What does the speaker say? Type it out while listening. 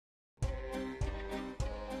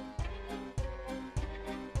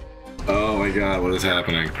my god, what is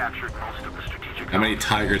happening? How many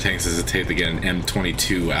Tiger tanks does it take to get an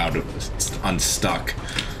M22 out of unstuck?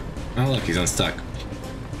 Oh look, he's unstuck.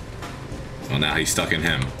 Well, now he's stuck in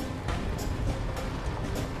him.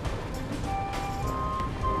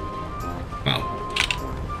 Well,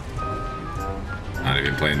 not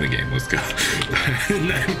even playing the game. Let's go.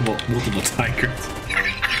 Multiple Tigers.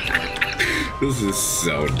 This is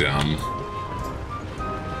so dumb.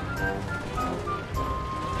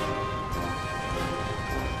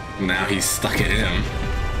 Now he's stuck at him.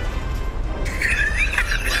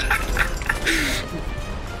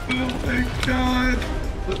 Oh my god.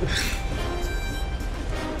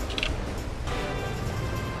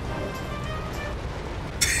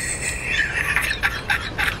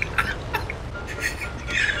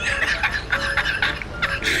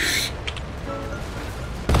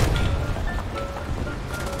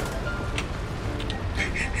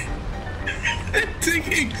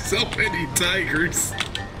 Taking so many Tigers.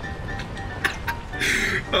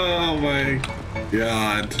 Oh my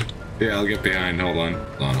god. Yeah, I'll get behind. Hold on.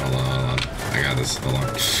 Hold on. I got this. Hold on.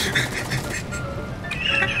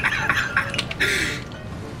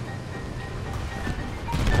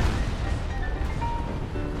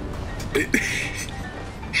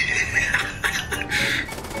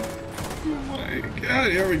 Oh my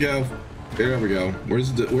god, here we go. Here we go.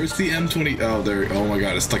 Where's the M20? Oh, there. Oh my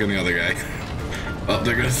god, it's stuck in the other guy. Oh,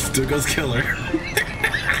 there goes Killer.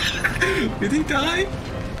 Did he die?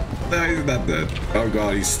 No, he's not dead. Oh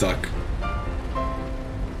god, he's stuck.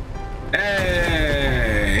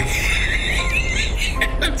 Hey!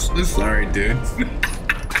 I'm so sorry, dude.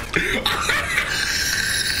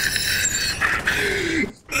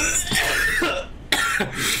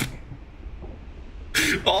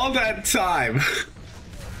 All that time.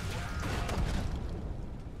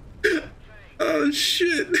 Oh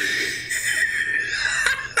shit.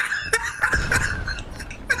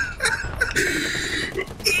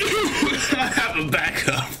 I have a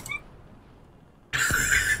backup.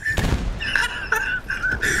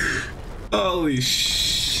 Holy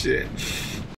shit.